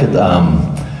winning. Like it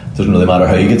doesn't really matter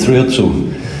how you get through it. So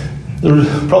there's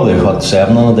probably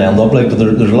 7 on it to end up like, but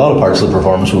there's a lot of parts of the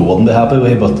performance we wouldn't be happy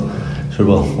with, but sure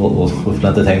we've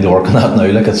plenty of time to work on that now.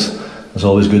 Like it's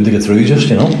always good to get through, just,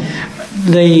 you know.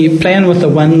 The playing with the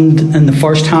wind in the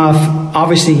first half,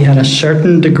 obviously you had a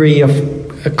certain degree of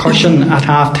a cushion at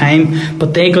half time,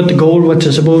 but they got the goal, which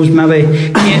I suppose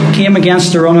maybe came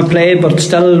against the run of play, but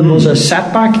still was a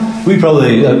setback. We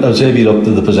probably, I'd say, beat up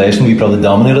to the possession. We probably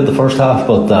dominated the first half,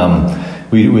 but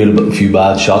we had a few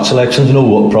bad shot selections, you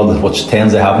know, which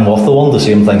tends to happen with the one. The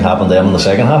same thing happened to them in the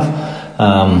second half.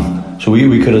 So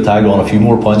we could have tagged on a few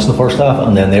more points in the first half,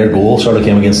 and then their goal sort of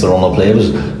came against the run of play. It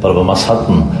was a bit of a miss-hit,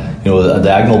 and you know, a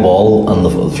diagonal ball and the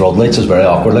floodlights is very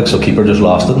awkward, like, so keeper just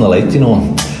lost it in the light, you know,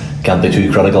 and can't be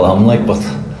too critical of him, like, but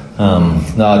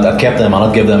no, I kept them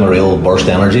on it, give them a real burst of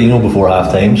energy, you know, before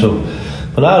half time. So,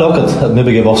 but look, it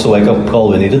maybe gave us the wake up call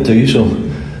we needed to. So,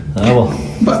 well.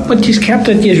 But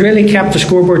you really kept the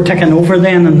scoreboard ticking over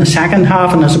then in the second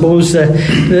half, and I suppose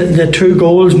the 2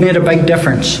 goals made a big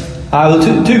difference.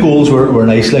 The two goals were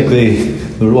nice. Like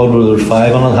there was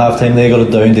 5 on at half time. They got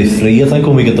it down to 3, I think,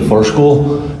 when we get the first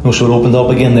goal. You know, so it opened up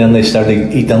again. Then they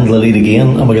started to eat into the lead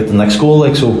again, and we get the next goal.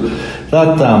 Like, so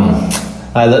that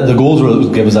the goals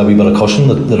were give us that wee bit of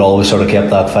cushion that always sort of kept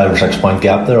that 5 or 6 point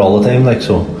gap there all the time. Like,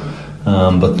 so.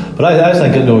 But I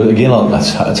think, you know, again,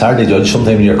 it's hard to judge.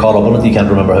 Sometimes when you're caught up on it, you can't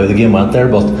remember how the game went there.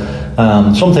 But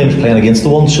sometimes playing against the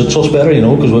one suits us better, you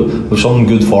know, because we've some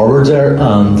good forwards there,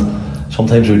 and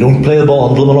sometimes we don't play the ball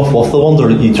under them enough with the one, or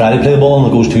you try to play the ball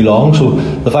and it goes too long. So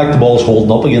the fact the ball's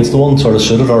holding up against the one sort of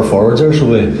suited our forwards there. So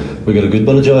we got a good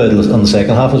bit of joy in the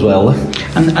second half as well.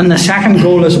 And the second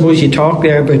goal, I suppose you talked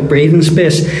there about breathing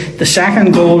space. The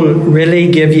second goal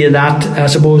really gave you that, I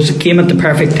suppose, it came at the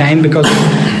perfect time, because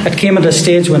it came at a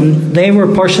stage when they were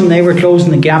pushing, they were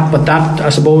closing the gap, but that, I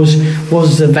suppose,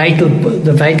 was the vital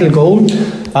goal.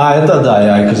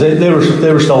 Because they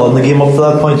were still in the game up to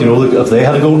that point. If they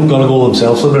had got a goal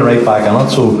themselves, they'd been right back in it.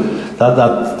 So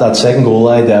that second goal,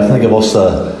 definitely give us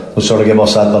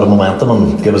that bit of momentum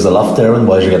and give us the lift there when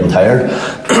boys are getting tired.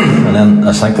 And then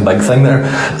I think the big thing there,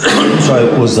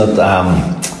 was that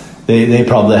they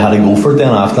probably had to go for it then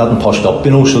after that and pushed up,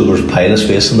 so there was a pile of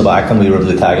space in the back and we were able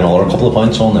to tag another couple of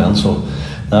points on then. So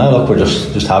look, we're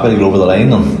just happy to get over the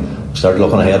line and start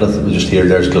looking ahead. We just hear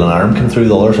there's Glenarm come through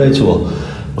the other side, so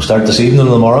we'll start this evening and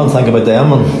tomorrow and think about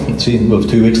them and see, we have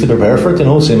 2 weeks to prepare for it,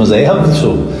 same as they have.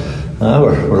 So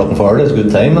we're looking forward to it. It's a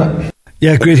good time.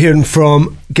 Yeah, great hearing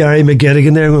from Gary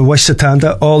McGettigan there. We wish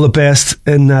Setanta all the best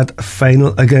in that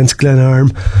final against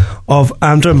Glenarm of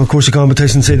Antrim. Of course, the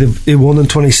competition say they won in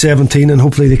 2017 and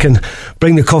hopefully they can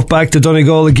bring the cup back to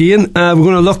Donegal again. We're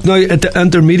going to look now at the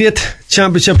Intermediate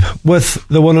Championship with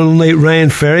the one and only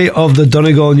Ryan Ferry of the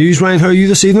Donegal News. Ryan, how are you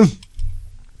this evening?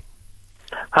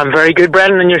 I'm very good,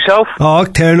 Brendan, and yourself? Oh,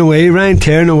 tearing away, Ryan,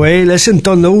 tearing away. Listen,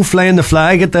 Dunloe flying the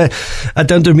flag at the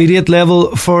intermediate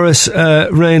level for us,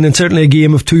 Ryan, and certainly a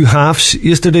game of two halves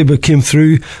yesterday, but came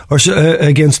through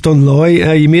against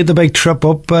Dunloe. You made the big trip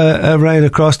up, Ryan,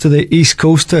 across to the east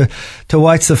coast to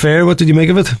watch the fair. What did you make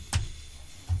of it?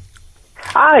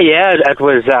 Yeah, it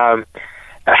was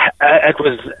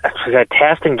a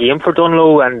testing game for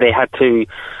Dunloe, and they had to.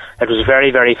 It was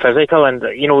very, very physical, and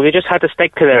they just had to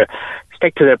stick to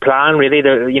their plan. Really,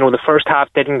 the first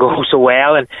half didn't go so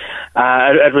well, and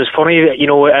it was funny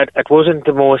that it wasn't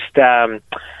the most it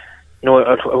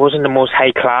wasn't the most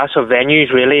high class of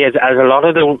venues, really, as a lot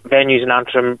of the venues in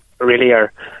Antrim really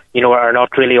are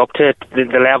not really up to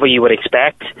the level you would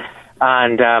expect.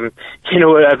 And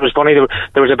it was funny.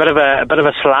 There was a bit of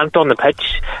a slant on the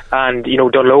pitch, and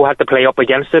Dunloe had to play up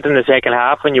against it in the second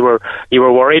half, and you were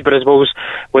worried. But I suppose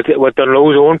with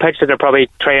Dunloe's own pitch that they're probably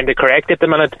trying to correct at the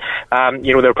minute,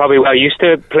 they're probably well used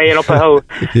to playing up a hill.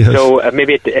 Yes. So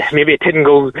maybe it didn't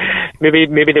go. Maybe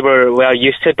they were well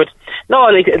used to it. But no,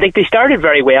 like they started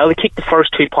very well. They kicked the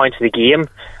first 2 points of the game,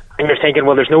 and you're thinking,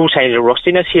 well, there's no signs of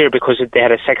rustiness here because they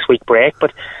had a 6-week break,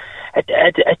 but.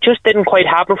 It just didn't quite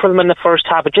happen for them in the first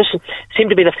half. It just seemed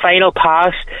to be the final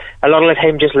pass. A lot of the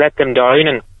time, just let them down,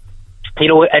 and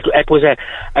it was a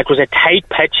tight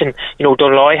pitch, and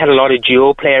Dunloe had a lot of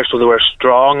duo players, so they were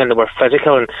strong and they were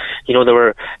physical, and they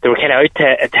were kind of out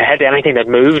to hit anything that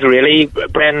moved, really,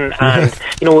 Brennan. And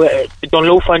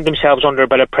Dunloe found themselves under a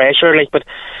bit of pressure, but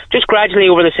just gradually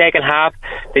over the second half,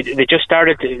 they just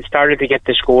started to get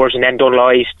the scores, and then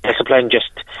Dunloe's discipline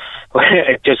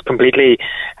it just completely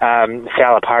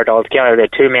fell apart altogether. They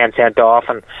had 2 men sent off,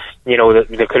 and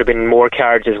there could have been more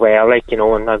cards as well.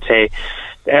 And I'd say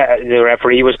the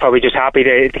referee was probably just happy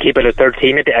to keep it at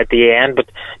 13 at the end.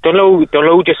 But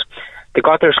Dunloe just they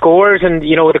got their scores, and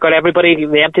they got everybody.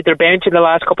 They emptied their bench in the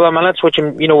last couple of minutes, which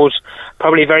was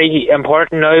probably very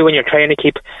important now when you're trying to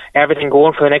keep everything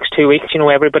going for the next 2 weeks.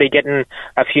 Everybody getting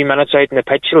a few minutes out in the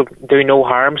pitch will do no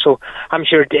harm. So I'm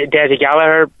sure Desi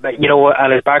Gallagher,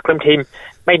 and his backroom team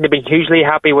mightn't have been hugely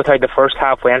happy with how the first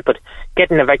half went, but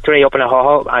getting a victory up in a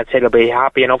Hull, I'd say they'll be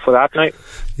happy enough with that now.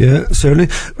 Yeah, certainly.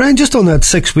 Ryan, just on that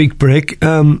 6-week break,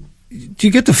 do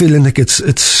you get the feeling like it's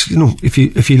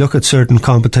if you look at certain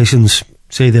competitions,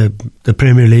 say the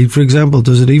Premier League, for example,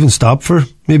 does it even stop for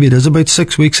maybe it is about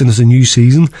 6 weeks and it's a new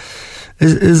season?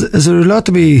 Is there a lot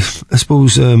to be, I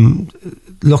suppose,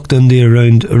 looked into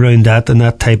around that and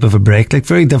that type of a break?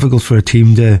 Very difficult for a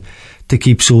team to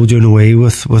keep soldiering away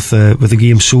with a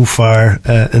game so far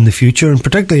in the future, and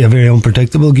particularly a very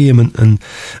unpredictable game and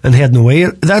heading away.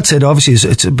 That said, obviously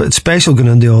it's a bit special going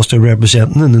into Ulster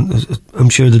representing, and I'm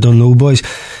sure the Dunloe boys,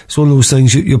 it's one of those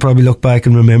things you'll probably look back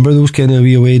and remember those kind of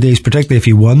away days, particularly if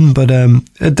you won, but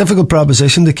a difficult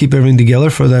proposition to keep everything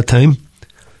together for that time.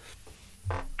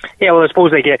 Yeah, well, I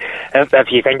suppose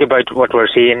if you think about what we're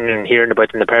seeing and hearing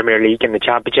about in the Premier League and the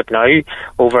Championship now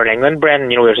over in England, Brendan,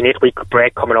 there's an 8-week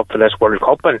break coming up for this World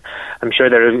Cup, and I'm sure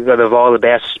they'll have all the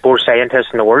best sports scientists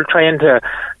in the world trying to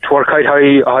work out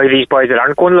how these boys that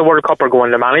aren't going to the World Cup are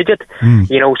going to manage it.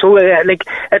 So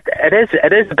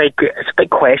it is a big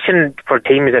question for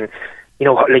teams, and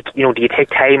do you take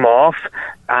time off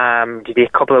a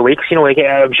couple of weeks.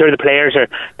 I'm sure the players are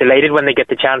delighted when they get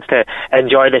the chance to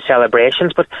enjoy the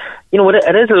celebrations, but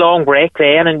it is a long break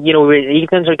then, and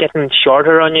evenings are getting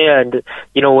shorter on you, and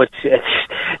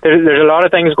there's a lot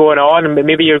of things going on, and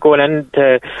maybe you're going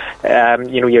into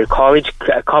your college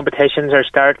competitions are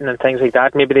starting and things like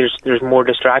that. Maybe there's more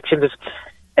distractions.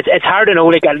 It's hard to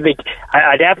know.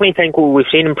 I definitely think we've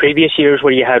seen in previous years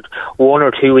where you had 1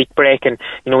 or 2 week break, and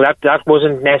that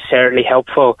wasn't necessarily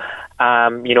helpful.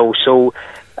 So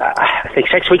I think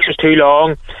 6 weeks was too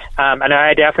long, and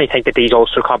I definitely think that these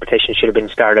Ulster competitions should have been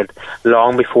started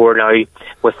long before now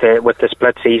with the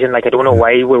split season. I don't know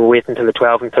why we were waiting until the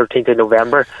 12th and 13th of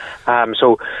November.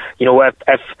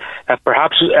 If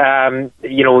perhaps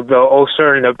the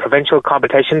Ulster and the provincial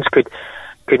competitions could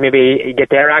maybe get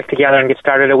their act together and get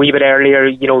started a wee bit earlier,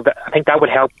 I think that would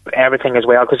help everything as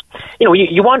well, because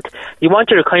you want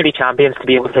your county champions to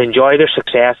be able to enjoy their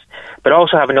success, but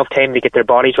also have enough time to get their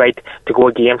bodies right to go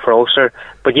again for Ulster,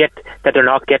 but yet that they're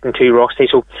not getting too rusty.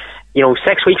 So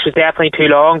 6 weeks was definitely too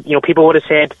long. People would have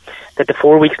said that the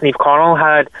 4 weeks Niamh Connell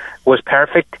had was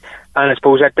perfect, and I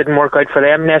suppose that didn't work out for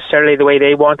them necessarily the way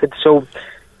they wanted. So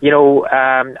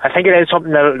I think it is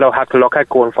something that they'll have to look at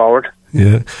going forward.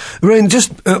 Yeah. Ryan,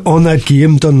 just on that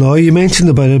game, Dunlow, you mentioned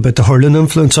about the hurling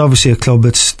influence. Obviously a club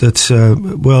that's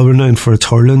well renowned for its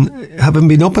hurling. Having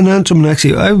been up in Antrim, and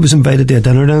actually I was invited to a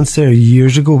dinner dance there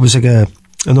years ago. It was like an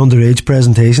underage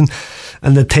presentation,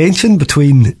 and the tension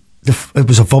between it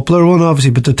was a footballer one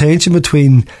obviously, but the tension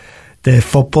between the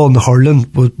football and the hurling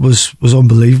was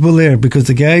unbelievable there, because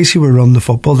the guys who were running the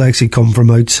football they actually come from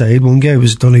outside. One guy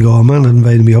was a Donegal man and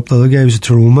invited me up, the other guy was a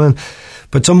Tyrone man.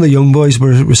 But some of the young boys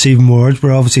were receiving awards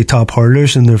were obviously top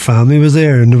hurlers, and their family was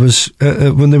there. And it was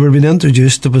when they were being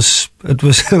introduced, it was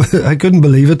I couldn't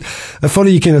believe it.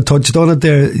 Funny you kind of touched on it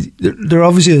there. There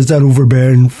obviously is that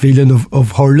overbearing feeling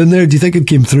of hurling there. Do you think it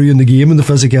came through in the game and the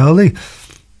physicality?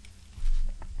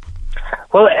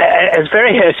 Well, it's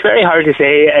very hard to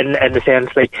say in the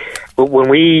sense when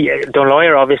we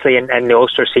Dunloy obviously in the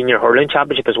Ulster Senior Hurling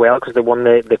Championship as well, because they won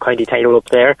the county title up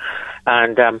there.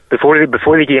 And before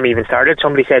the game even started,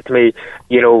 somebody said to me,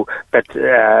 that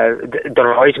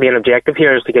Dunloy's main objective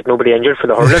here is to get nobody injured for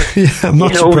the hurling. Yeah, I'm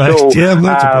not surprised. So, yeah, I'm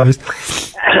not surprised.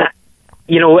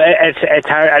 It's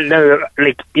hard.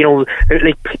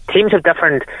 Teams have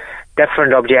different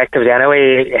objectives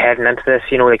anyway heading into this.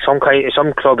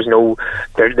 Some clubs know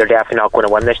they're definitely not going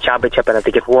to win this championship, and if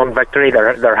they get one victory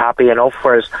they're happy enough,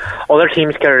 whereas other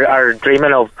teams are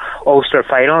dreaming of Ulster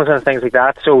finals and things like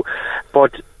that. So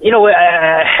but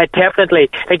it definitely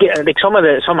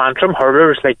some Antrim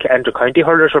hurlers, inter-county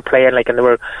hurlers were playing and they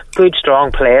were good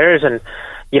strong players, and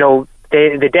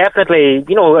they definitely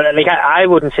I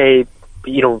wouldn't say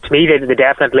to me they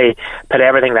definitely put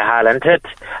everything they had into it,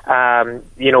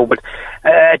 but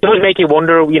it does make you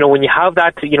wonder, when you have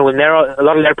that, when a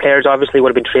lot of their players obviously would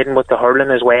have been training with the hurling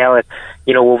as well,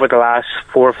 over the last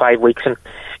 4 or 5 weeks, and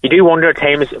you do wonder at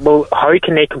times, well, how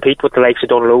can they compete with the likes of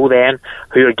Dunlow then,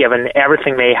 who are giving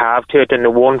everything they have to it in the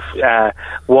one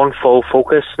full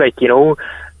focus, but they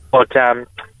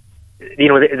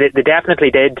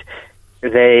definitely did.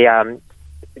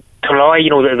 Tulloy,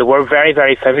 they were very,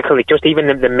 very physical. Just even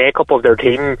the makeup of their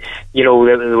team, they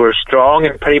were strong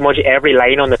in pretty much every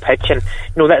line on the pitch, and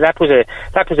that was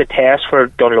a test for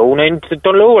Dunlow. Now,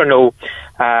 Dunlow are no,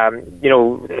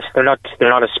 they're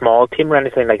not a small team or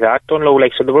anything like that. Dunlow,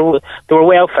 so they were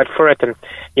well fit for it, and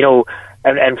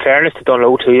in fairness to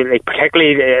Dunlow too,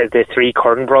 particularly the three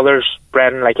Curran brothers,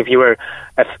 Brendan, if you were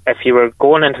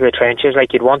going into the trenches,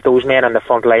 you'd want those men on the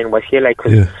front line with you,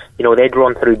 because they'd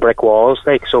run through brick walls,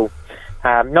 so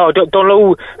no,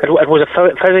 Dunlow, it was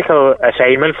a physical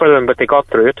assignment for them, but they got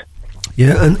through it.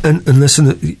 Yeah, and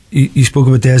listen, you spoke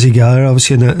about Desi Gallagher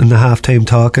obviously in the half-time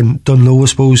talk, and Dunlow, I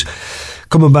suppose,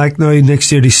 coming back now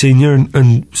next year to senior,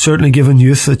 and certainly giving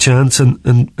youth a chance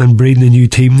and breeding a new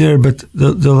team there, but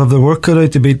they'll have their work cut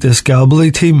out to beat this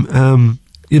Galbally team.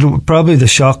 Probably the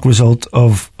shock result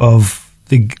of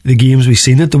the games we've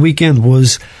seen at the weekend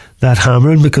was that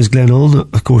hammering, because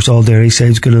Glenullen, of course, all Derry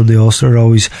sides going on the Ulster are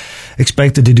always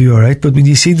expected to do alright, but when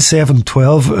you seen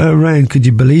 7-12, Ryan, could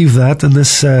you believe that? And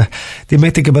this, they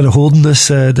might think about holding this,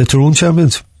 the Tyrone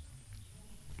champions.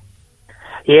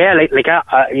 Yeah,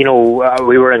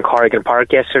 we were in Corrigan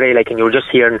Park yesterday, and you were just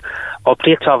hearing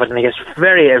updates of it, and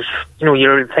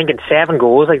you're thinking 7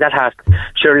 goals, that has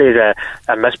surely is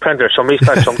a misprint, or somebody's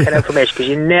got some kind of information, because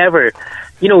you never,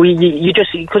 you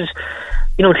just, because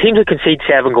teams that concede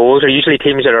 7 goals are usually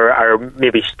teams that are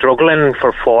maybe struggling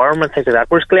for form and things like that,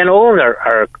 whereas Glenullen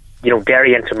are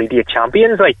Derry intermediate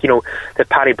champions, the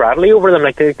Paddy Bradley over them.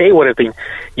 They would have been,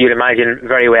 you'd imagine,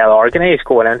 very well organised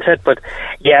going into it. But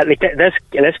yeah, this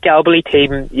Galbally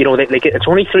team, it's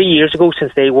only 3 years ago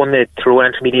since they won the Tyrone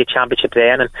Intermediate Championship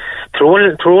then, and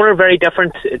Tyrone are very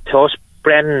different to us,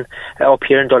 Brendan, up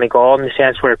here in Donegal, in the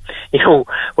sense where,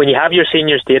 when you have your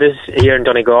senior status here in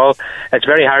Donegal, it's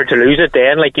very hard to lose it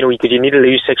then, because you need to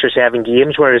lose 6 or 7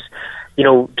 games, whereas,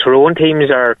 Tyrone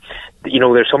teams are,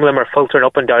 there's some of them are filtering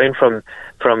up and down from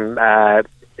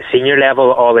senior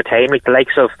level all the time.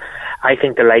 I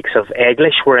think the likes of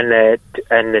Eglish were in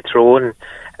the Tyrone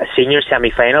senior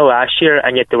semi-final last year,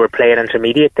 and yet they were playing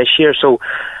intermediate this year. So,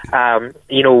 and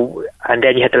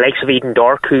then you had the likes of Eden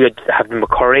Dork, who had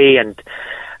McCurry and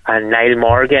Niall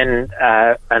Morgan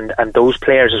and those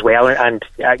players as well, and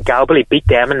Galbally beat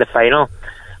them in the final.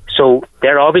 So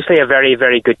they're obviously a very,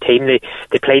 very good team.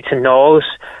 They played St Knowles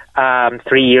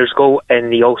 3 years ago in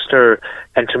the Ulster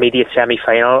intermediate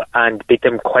semi-final and beat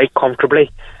them quite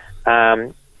comfortably.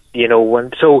 And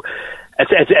so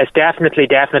it's definitely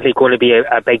going to be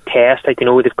a big test. They've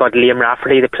got Liam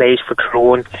Rafferty that plays for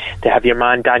Tyrone. They have your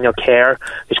man Daniel Kerr,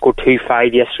 who scored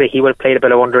 2-5 yesterday. He would have played a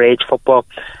bit of underage football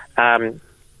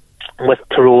with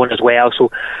Tyrone as well.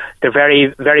 So they're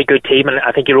very, very good team, and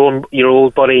I think your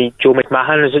old buddy Joe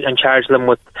McMahon is in charge of them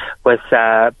with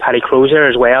Paddy Crozier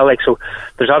as well. So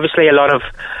there's obviously a lot of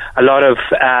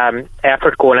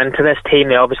effort going into this team.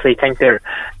 They obviously think they're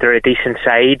a decent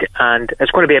side, and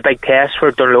it's going to be a big test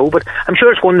for Dunloe. But I'm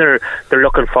sure it's one they're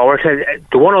looking forward to.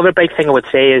 The one other big thing I would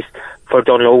say is, for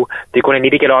Dunloe, they're going to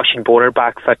need to get Oisin Bonar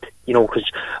back fit,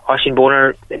 because Oisin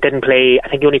Bonar didn't play. I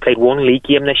think he only played one league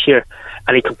game this year,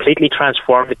 and he completely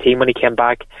transformed the team when he came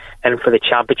back in for the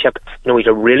championship. He's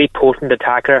a really potent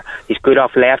attacker. He's good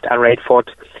off left and right foot.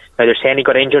 Now they're saying he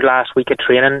got injured last week at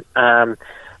training,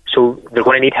 so they're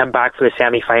going to need him back for the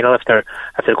semi-final if they're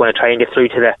going to try and get through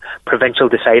to the provincial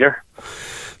decider.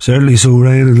 Certainly so,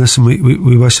 Ryan. And listen,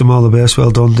 we wish them all the best.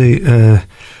 Well done to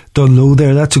Dunloe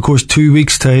there. That's of course 2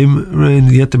 weeks' time, Ryan,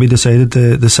 yet to be decided,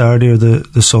 the Saturday or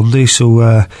the Sunday.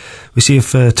 So we see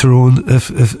if Tyrone,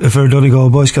 if our Donegal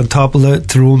boys can topple the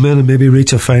Tyrone men and maybe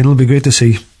reach a final. It'd be great to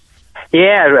see.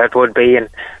 Yeah, it would be, and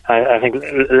I think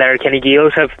Letterkenny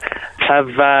Gaels have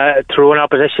Tyrone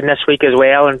opposition this week as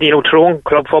well. And Tyrone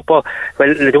club football,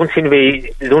 well, they don't seem to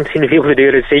be able to do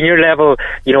it at senior level.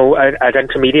 At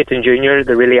intermediate and junior,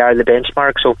 they really are the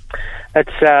benchmark. So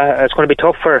it's going to be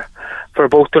tough for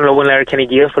both Dunloe and Letterkenny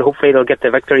Gaels, but hopefully they'll get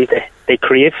the victory they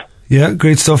crave. Yeah,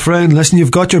 great stuff, Ryan. Listen,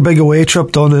 you've got your big away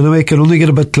trip done anyway. Can only get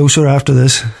a bit closer after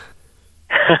this.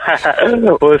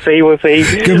 We'll see.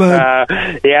 Good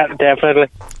man. Yeah, definitely.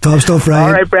 Top stuff, Ryan.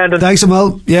 All right, Brendan. Thanks a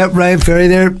mil. Yeah, Ryan Ferry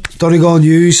there, Donegal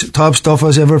News. Top stuff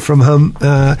as ever from him.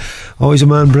 Always a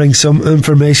man brings some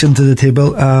information to the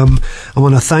table. I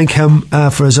want to thank him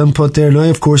for his input there. Now,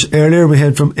 of course, earlier we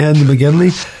heard from Enda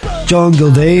McGinley, John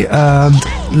Gilday.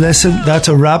 Listen, that's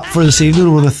a wrap for this evening. I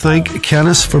want to thank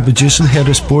Kenneth for producing Head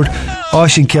of Sport.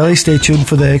 Oisin Kelly, stay tuned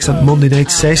for the excellent Monday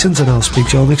night sessions, and I'll speak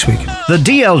to you all next week. The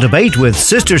DL Debate with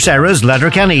Sister Sarah's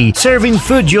Letterkenny, serving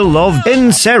food you'll love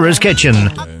in Sarah's Kitchen.